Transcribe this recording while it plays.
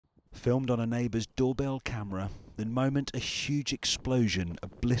Filmed on a neighbour's doorbell camera, the moment a huge explosion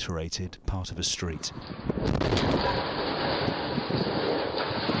obliterated part of a street.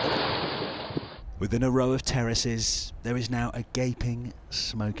 Within a row of terraces, there is now a gaping,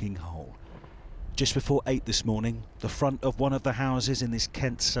 smoking hole. Just before 8 this morning, the front of one of the houses in this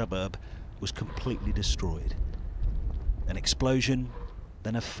Kent suburb was completely destroyed. An explosion,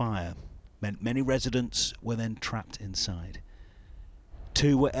 then a fire, meant many residents were then trapped inside.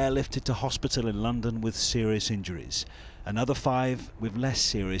 2 were airlifted to hospital in London with serious injuries. Another 5 with less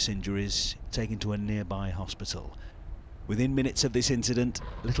serious injuries taken to a nearby hospital. Within minutes of this incident,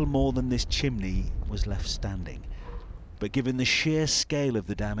 little more than this chimney was left standing. But given the sheer scale of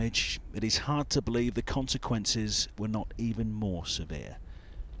the damage, it is hard to believe the consequences were not even more severe.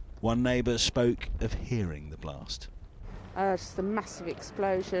 One neighbour spoke of hearing the blast. Just a massive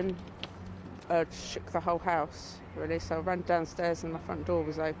explosion shook the whole house, really. So I ran downstairs and my front door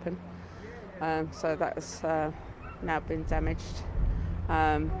was open. So that has now been damaged.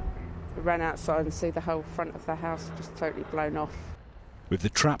 I ran outside and see the whole front of the house just totally blown off. With the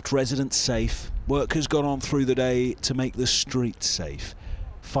trapped residents safe, work has gone on through the day to make the streets safe.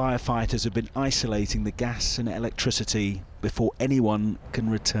 Firefighters have been isolating the gas and electricity before anyone can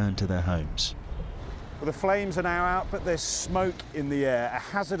return to their homes. Well, the flames are now out, but there's smoke in the air. A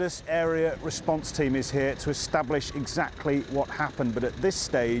hazardous area response team is here to establish exactly what happened, but at this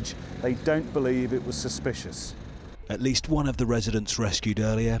stage, they don't believe it was suspicious. At least one of the residents rescued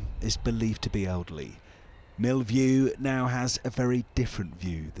earlier is believed to be elderly. Millview now has a very different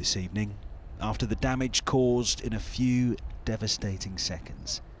view this evening, after the damage caused in a few devastating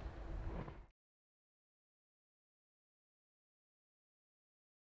seconds.